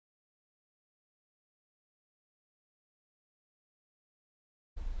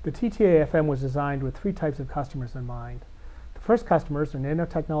The TT-AFM was designed with three types of customers in mind. The first customers are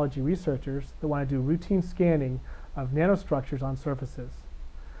nanotechnology researchers that want to do routine scanning of nanostructures on surfaces.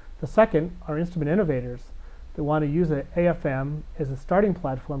 The second are instrument innovators that want to use an A.F.M. as a starting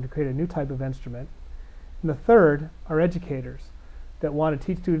platform to create a new type of instrument. And the third are educators that want to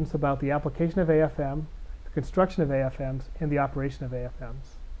teach students about the application of A.F.M., the construction of A.F.M.s, and the operation of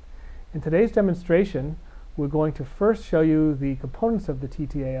A.F.M.s. In today's demonstration, we're going to first show you the components of the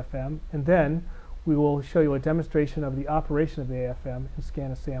TT-AFM, and then we will show you a demonstration of the operation of the A.F.M. and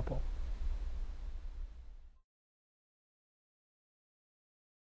scan a sample.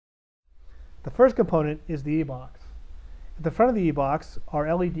 The first component is the E-box. At the front of the E-box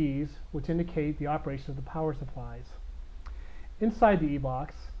are LEDs which indicate the operation of the power supplies. Inside the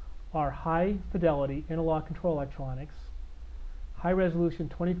E-box are high-fidelity analog control electronics,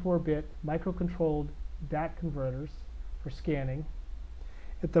 high-resolution 24-bit microcontrolled DAC converters for scanning.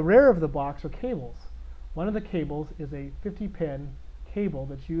 At the rear of the box are cables. One of the cables is a 50-pin cable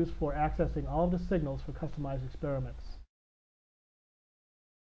that's used for accessing all of the signals for customized experiments.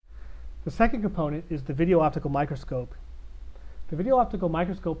 The second component is the video optical microscope. The video optical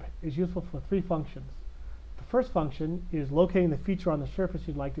microscope is useful for three functions. The first function is locating the feature on the surface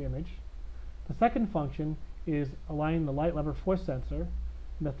you'd like to image. The second function is aligning the light lever force sensor.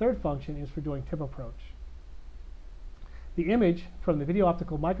 And the third function is for doing tip approach. The image from the video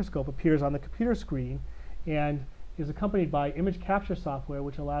optical microscope appears on the computer screen and is accompanied by image capture software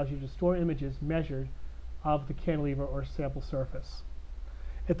which allows you to store images measured of the cantilever or sample surface.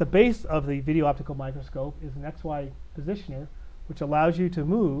 At the base of the video optical microscope is an XY positioner which allows you to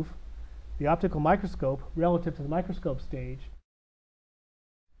move the optical microscope relative to the microscope stage.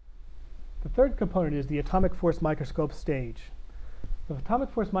 The third component is the atomic force microscope stage. The atomic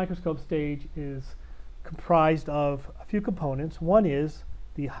force microscope stage is comprised of a few components. One is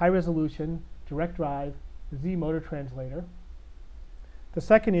the high-resolution direct drive Z motor translator. The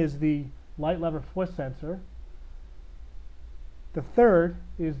second is the light lever force sensor. The third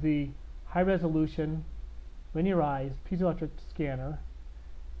is the high-resolution linearized piezoelectric scanner.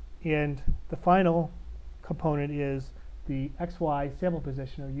 And the final component is the XY sample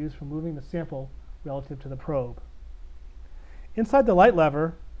positioner used for moving the sample relative to the probe. Inside the light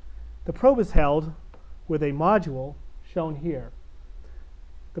lever, the probe is held with a module shown here.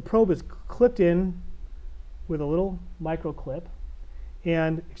 The probe is clipped in with a little micro clip,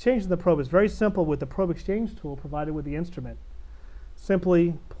 and exchanging the probe is very simple with the probe exchange tool provided with the instrument.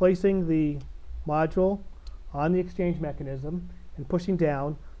 Simply placing the module on the exchange mechanism and pushing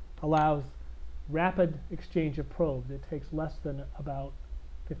down allows rapid exchange of probes. It takes less than about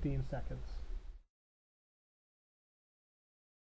 15 seconds.